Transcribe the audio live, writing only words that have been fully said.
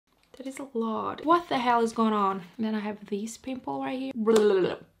That is a lot. What the hell is going on? And then I have this pimple right here.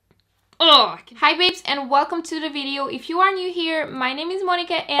 Blah. Oh, hi babes and welcome to the video. If you are new here, my name is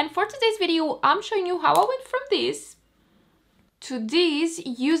Monica and for today's video I'm showing you how I went from this to this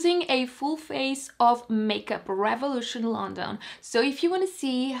using a full face of makeup Revolution London. So if you want to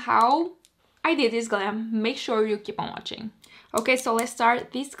see how I did this glam, make sure you keep on watching. Okay, so let's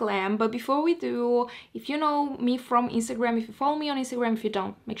start this glam, but before we do, if you know me from Instagram, if you follow me on Instagram, if you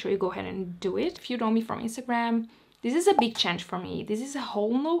don't, make sure you go ahead and do it. If you know me from Instagram, this is a big change for me. This is a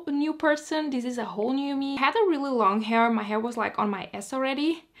whole new person. This is a whole new me. I had a really long hair. My hair was like on my ass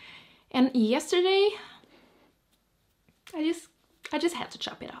already. And yesterday, I just had to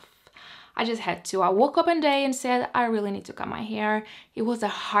chop it off. I just had to. I woke up one day and said, I really need to cut my hair. It was a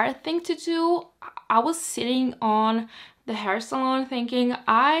hard thing to do. I was sitting on the hair salon thinking,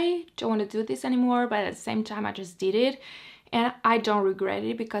 I don't want to do this anymore. But at the same time, I just did it. And I don't regret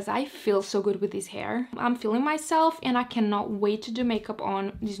it because I feel so good with this hair. I'm feeling myself and I cannot wait to do makeup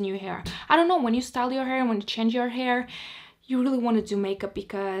on this new hair. I don't know, when you style your hair and when you change your hair, you really want to do makeup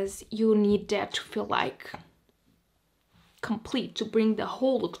because you need that to feel like complete, to bring the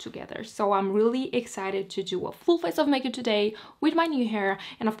whole look together. So I'm really excited to do a full face of makeup today with my new hair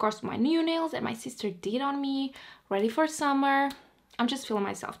and of course my new nails that my sister did on me, ready for summer. I'm just feeling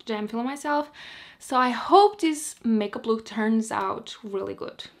myself today. I'm feeling myself. So I hope this makeup look turns out really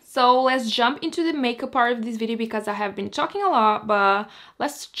good. So let's jump into the makeup part of this video because I have been talking a lot, but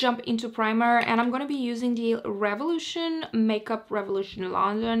let's jump into primer. And I'm going to be using the Revolution Makeup Revolution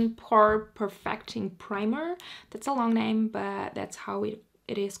London Pore Perfecting Primer. That's a long name, but that's how it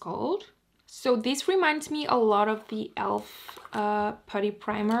is called. So this reminds me a lot of the e.l.f. Putty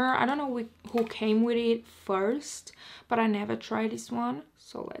Primer. I don't know who came with it first, but I never tried this one.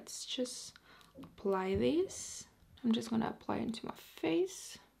 So let's just apply this. I'm just gonna apply it into my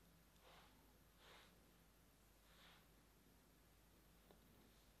face.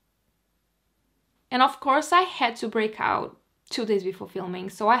 And of course I had to break out 2 days before filming,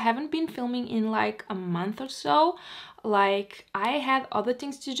 so I haven't been filming in like a month or so. Like I had other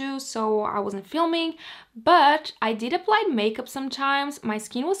things to do, so I wasn't filming, but I did apply makeup sometimes. My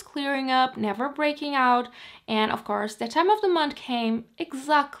skin was clearing up, never breaking out, and of course that time of the month came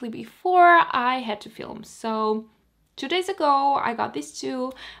exactly before I had to film. So 2 days ago I got these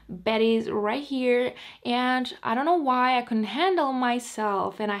 2 baddies right here, and I don't know why I couldn't handle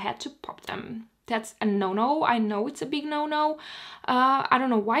myself and I had to pop them. That's a no-no. I know it's a big no-no. I don't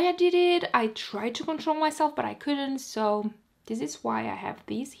know why I did it. I tried to control myself, but I couldn't. So this is why I have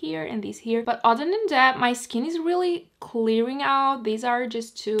these here and these here. But other than that, my skin is really clearing out. These are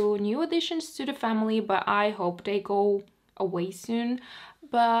just 2 new additions to the family, but I hope they go away soon.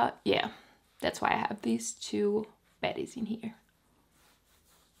 But yeah, that's why I have these 2 baddies in here.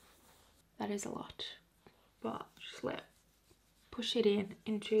 That is a lot. But just push it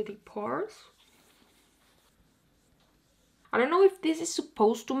into the pores. I don't know if this is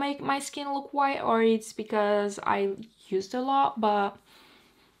supposed to make my skin look white or it's because I used a lot, but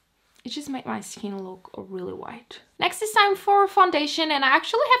it just made my skin look really white. Next is time for foundation, and I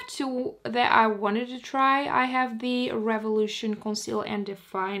actually have 2 that I wanted to try. I have the Revolution Conceal and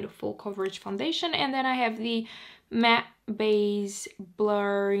Define Full Coverage Foundation, and then I have the Matte Base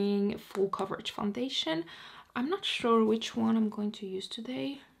Blurring Full Coverage Foundation. I'm not sure which one I'm going to use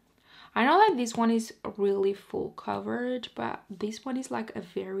today. I know that this one is really full coverage, but this one is like a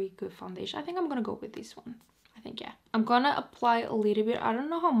very good foundation. I think I'm gonna go with this one. I think, yeah. I'm gonna apply a little bit. I don't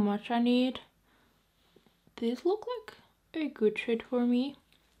know how much I need. This looks like a good shade for me.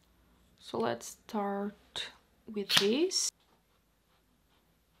 So let's start with this.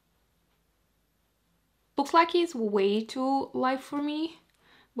 Looks like it's way too light for me,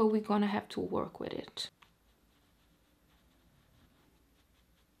 but we're gonna have to work with it.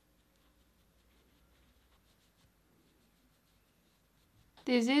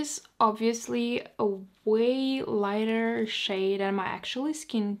 This is obviously a way lighter shade than my actual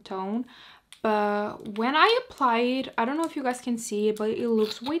skin tone, but when I apply it, I don't know if you guys can see it, but it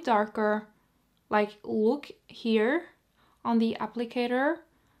looks way darker. Like look here on the applicator,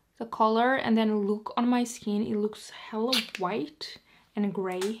 the color, and then look on my skin, it looks hella white and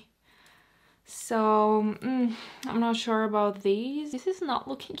gray. So I'm not sure about these. This is not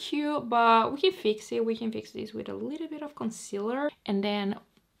looking cute, but we can fix it. We can fix this with a little bit of concealer and then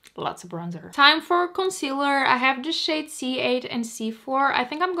lots of bronzer. Time for concealer. I have the shade C8 and C4. I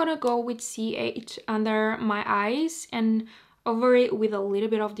think I'm gonna go with C8 under my eyes and over it with a little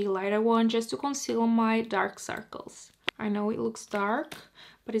bit of the lighter one just to conceal my dark circles. I know it looks dark,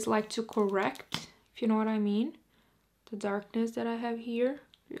 but it's like to correct, if you know what I mean, the darkness that I have here.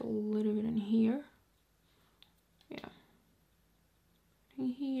 A little bit in here. Yeah. In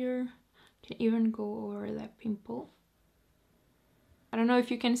here. Can even go over that pimple. I don't know if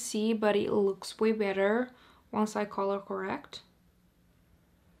you can see, but it looks way better once I color correct.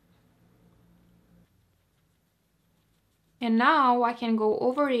 And now I can go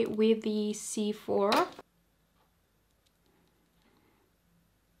over it with the C4.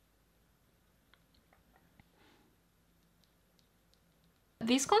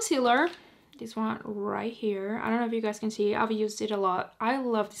 This concealer, this one right here, I don't know if you guys can see, I've used it a lot. I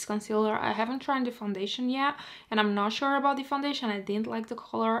love this concealer. I haven't tried the foundation yet, and I'm not sure about the foundation. I didn't like the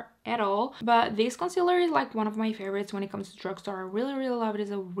color at all, but this concealer is like one of my favorites when it comes to drugstore. I really love it.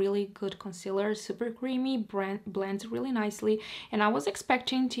 It's a really good concealer, super creamy, blends really nicely, and I was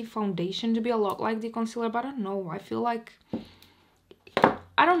expecting the foundation to be a lot like the concealer, but I don't know. I feel like,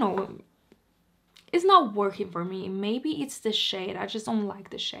 I don't know, it's not working for me. Maybe it's the shade. I just don't like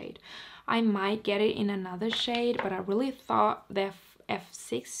the shade. I might get it in another shade, but I really thought the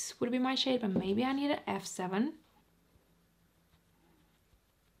F6 would be my shade, but maybe I need an F7.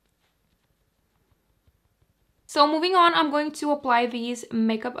 So moving on, I'm going to apply these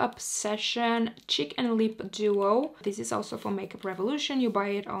Makeup Obsession Cheek and Lip Duo. This is also from Makeup Revolution. You buy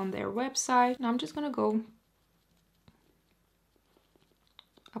it on their website. Now I'm just gonna go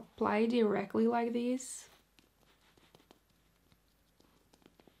apply directly like this,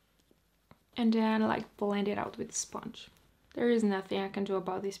 and then like blend it out with a sponge. There is nothing I can do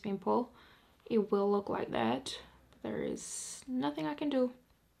about this pimple. It will look like that. There is nothing I can do.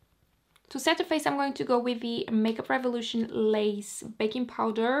 To set the face, I'm going to go with the Makeup Revolution Lace Baking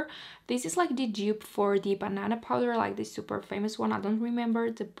Powder. This is like the dupe for the banana powder, like the super famous one. I don't remember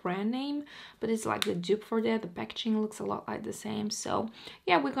the brand name, but it's like the dupe for that. The packaging looks a lot like the same. So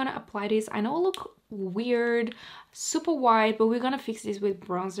yeah, we're gonna apply this. I know it looks weird, super white, but we're gonna fix this with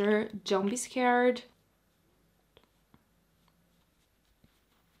bronzer. Don't be scared.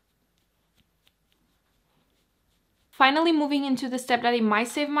 Finally, moving into the step that it might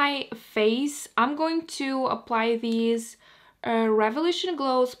save my face, I'm going to apply these Revolution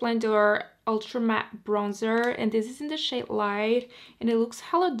Glow Splendor Ultra Matte Bronzer, and this is in the shade Light, and it looks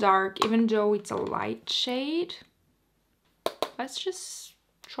hella dark even though it's a light shade. Let's just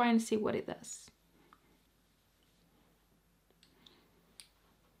try and see what it does.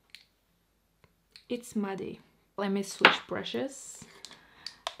 It's muddy. Let me switch brushes.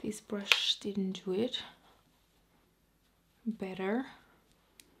 This brush didn't do it better.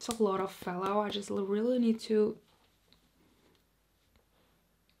 It's a lot of fellow. I just really need to.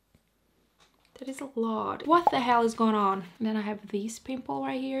 That is a lot. What the hell is going on? And then I have this pimple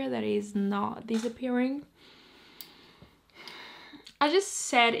right here that is not disappearing. I just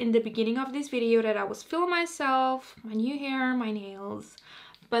said in the beginning of this video that I was feeling myself, my new hair, my nails,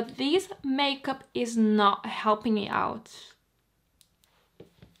 but this makeup is not helping me out.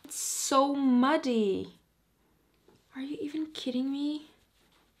 It's so muddy. Are you even kidding me?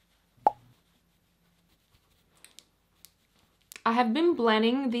 I have been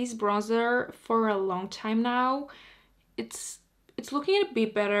blending this bronzer for a long time now. It's looking a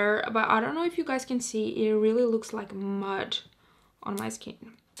bit better, but I don't know if you guys can see, it really looks like mud on my skin.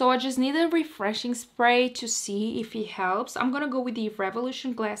 So I just need a refreshing spray to see if it helps. I'm gonna go with the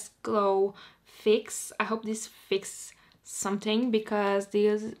Revolution Glass Glow Fix. I hope this fixes something because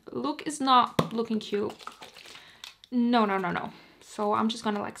this look is not looking cute. No. So I'm just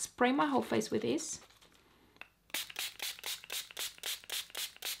gonna like spray my whole face with this.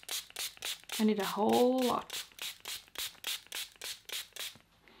 I need a whole lot.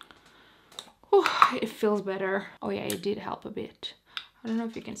 Whew, it feels better. Oh yeah, it did help a bit. I don't know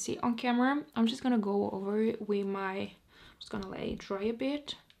if you can see on camera. I'm just gonna go over it with my, I'm just gonna let it dry a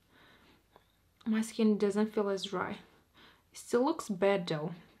bit. My skin doesn't feel as dry. It still looks bad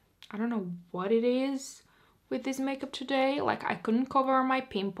though. I don't know what it is with this makeup today. Like I couldn't cover my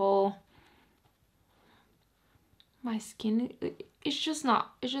pimple. My skin, it's just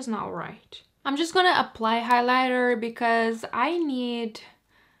not right. I'm just gonna apply highlighter because I need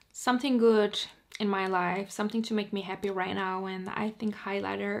something good in my life, something to make me happy right now, and I think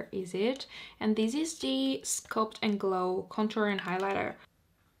highlighter is it. And this is the Sculpt and Glow Contour and Highlighter.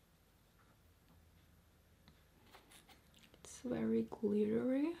 It's very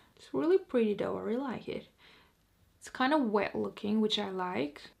glittery. It's really pretty though, I really like it. It's kind of wet looking, which I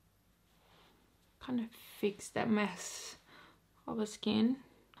like. Kind of fix that mess of a skin.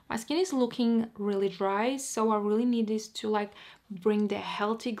 My skin is looking really dry, so I really need this to like bring the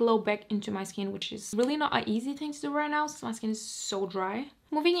healthy glow back into my skin, which is really not an easy thing to do right now since my skin is so dry.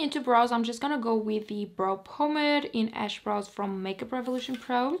 Moving into brows, I'm just gonna go with the brow pomade in Ash Brows from Makeup Revolution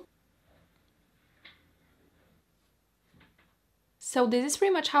Pro. So this is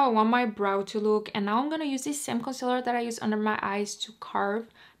pretty much how I want my brow to look, and now I'm gonna use this same concealer that I use under my eyes to carve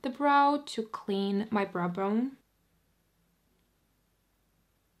the brow to clean my brow bone.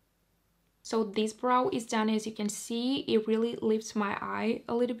 So this brow is done. As you can see, it really lifts my eye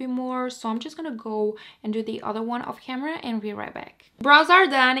a little bit more. So I'm just gonna go and do the other one off camera and be right back. Brows are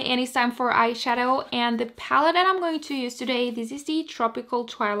done and it's time for eyeshadow. And the palette that I'm going to use today, this is the Tropical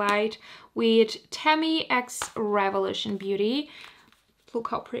Twilight with Tammi X Revolution Beauty. Look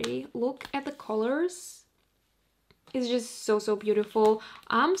how pretty. Look at the colors. It's just so beautiful.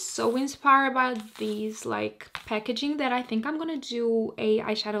 I'm so inspired by these like packaging that I think I'm gonna do a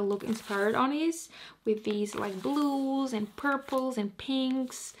eyeshadow look inspired on this with these like blues and purples and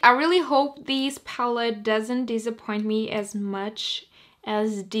pinks. I really hope this palette doesn't disappoint me as much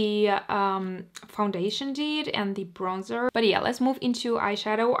as the foundation did and the bronzer. But yeah, let's move into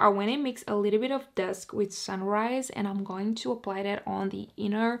eyeshadow. I went and mixed a little bit of dusk with sunrise, and I'm going to apply that on the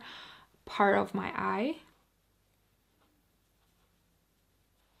inner part of my eye.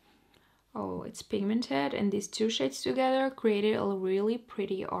 Oh, it's pigmented, and these two shades together created a really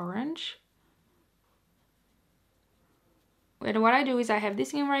pretty orange. And what I do is I have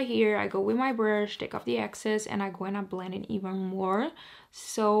this in right here. I go with my brush, take off the excess, and I go and I blend it even more.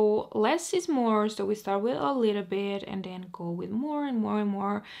 So less is more. So we start with a little bit and then go with more and more and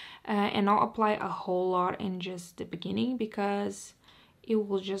more. And not apply a whole lot in just the beginning, because it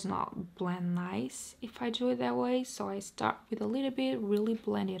will just not blend nice if I do it that way. So I start with a little bit, really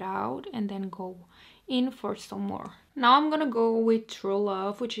blend it out, and then go in for some more. Now I'm gonna go with True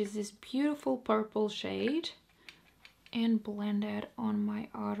Love, which is this beautiful purple shade, and blend it on my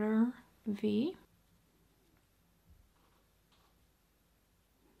outer V.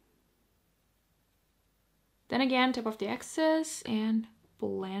 Then again, tap off the excess and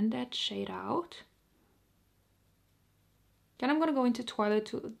blend that shade out. Then I'm gonna go into Twilight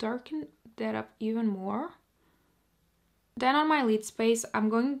to darken that up even more. Then on my lid space, I'm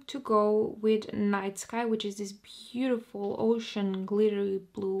going to go with Night Sky, which is this beautiful ocean glittery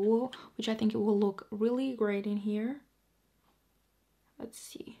blue, which I think it will look really great in here. Let's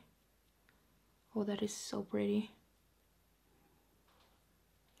see. Oh, that is so pretty.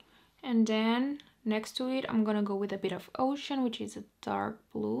 And then next to it, I'm gonna go with a bit of ocean, which is a dark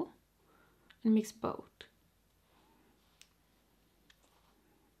blue, and mix both.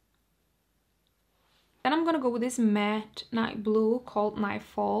 Then I'm gonna go with this matte night blue called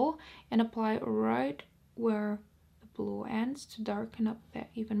Nightfall and apply right where the blue ends to darken up that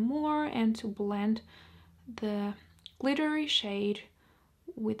even more and to blend the glittery shade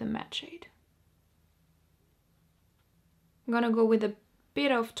with the matte shade. I'm gonna go with a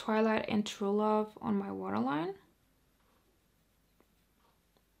bit of Twilight and True Love on my waterline.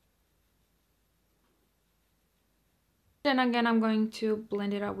 Then again, I'm going to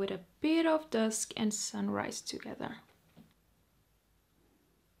blend it out with a bit of Dusk and Sunrise together.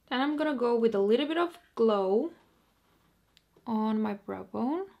 Then I'm gonna go with a little bit of Glow on my brow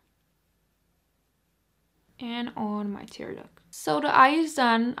bone and on my tear duct. So the eye is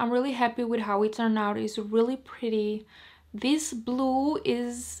done. I'm really happy with how it turned out. It's really pretty. This blue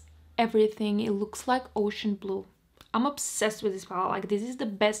is everything. It looks like ocean blue. I'm obsessed with this palette. Like, this is the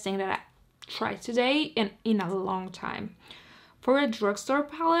best thing that I tried today and in a long time. For a drugstore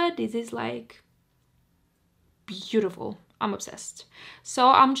palette, this is like beautiful. I'm obsessed. So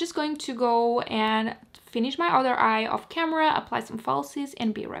I'm just going to go and finish my other eye off camera, apply some falsies,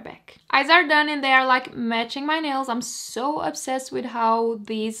 and be right back. Eyes are done and they are like matching my nails. I'm so obsessed with how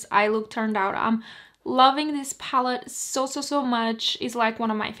this eye look turned out. I'm loving this palette so much. It's like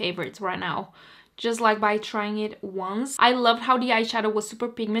one of my favorites right now, just like by trying it once. I loved how the eyeshadow was super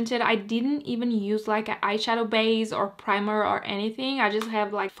pigmented. I didn't even use like an eyeshadow base or primer or anything. I just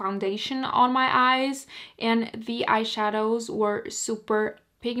have like foundation on my eyes, and the eyeshadows were super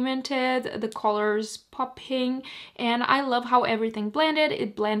pigmented, the colors popping, and I love how everything blended.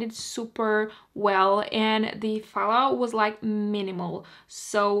 It blended super well, and the fallout was like minimal.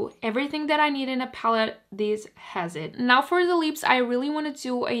 So everything that I need in a palette, this has it. Now for the lips, I really want to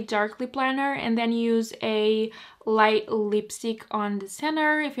do a dark lip liner and then use a light lipstick on the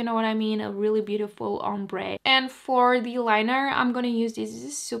center, if you know what I mean, a really beautiful ombre. And for the liner, I'm gonna use this. This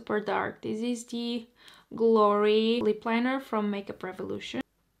is super dark. This is the Glory lip liner from Makeup Revolution.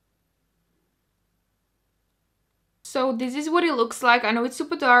 So this is what it looks like. I know it's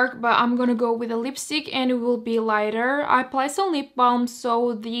super dark, but I'm gonna go with a lipstick and it will be lighter. I applied some lip balm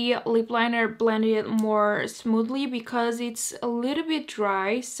so the lip liner blended more smoothly because it's a little bit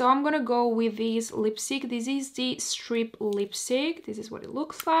dry. So I'm gonna go with this lipstick. This is the Strip lipstick. This is what it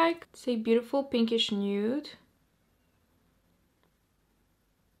looks like. It's a beautiful pinkish nude.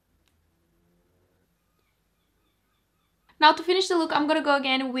 Now to finish the look, I'm gonna go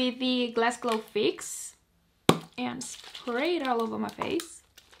again with the Glass Glow Fix and spray it all over my face.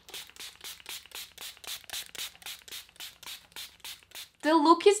 The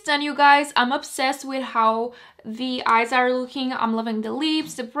look is done, you guys. I'm obsessed with how the eyes are looking. I'm loving the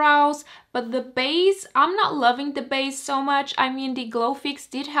lips, the brows, but the base, I'm not loving the base so much. I mean, the Glow Fix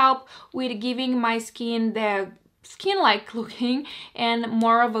did help with giving my skin the skin-like looking and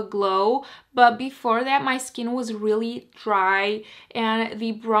more of a glow, but before that my skin was really dry and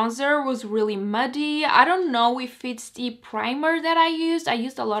the bronzer was really muddy. I don't know if it's the primer that I used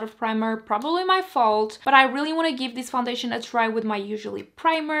a lot of primer, probably my fault, but I really want to give this foundation a try with my usually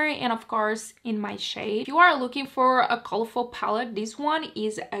primer and of course in my shade. If you are looking for a colorful palette, this one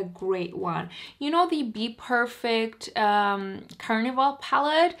is a great one. You know, the Be Perfect Carnival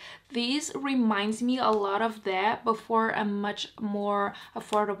palette, this reminds me a lot of that, but for a much more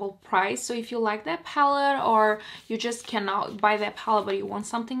affordable price. So if you like that palette or you just cannot buy that palette but you want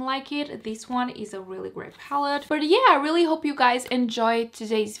something like it, this one is a really great palette. But yeah, I really hope you guys enjoyed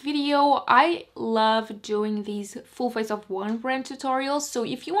today's video. I love doing these full face of one brand tutorials, so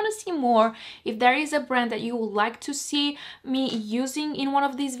if you want to see more, if there is a brand that you would like to see me using in one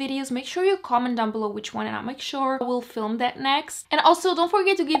of these videos, make sure you comment down below which one and I'll make sure I will film that next. And also don't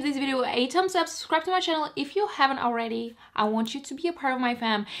forget to give this video a thumbs up, subscribe to my channel if you haven't already. I want you to be a part of my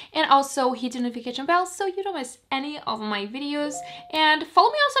fam, and also hit the notification bell so you don't miss any of my videos, and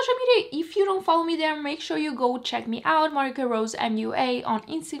follow me on social media. If you don't follow me there, make sure you go check me out, Marika Rose MUA on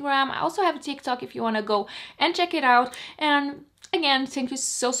Instagram. I also have a TikTok if you want to go and check it out. And again, thank you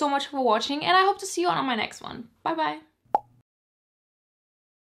so much for watching, and I hope to see you on my next one. Bye bye.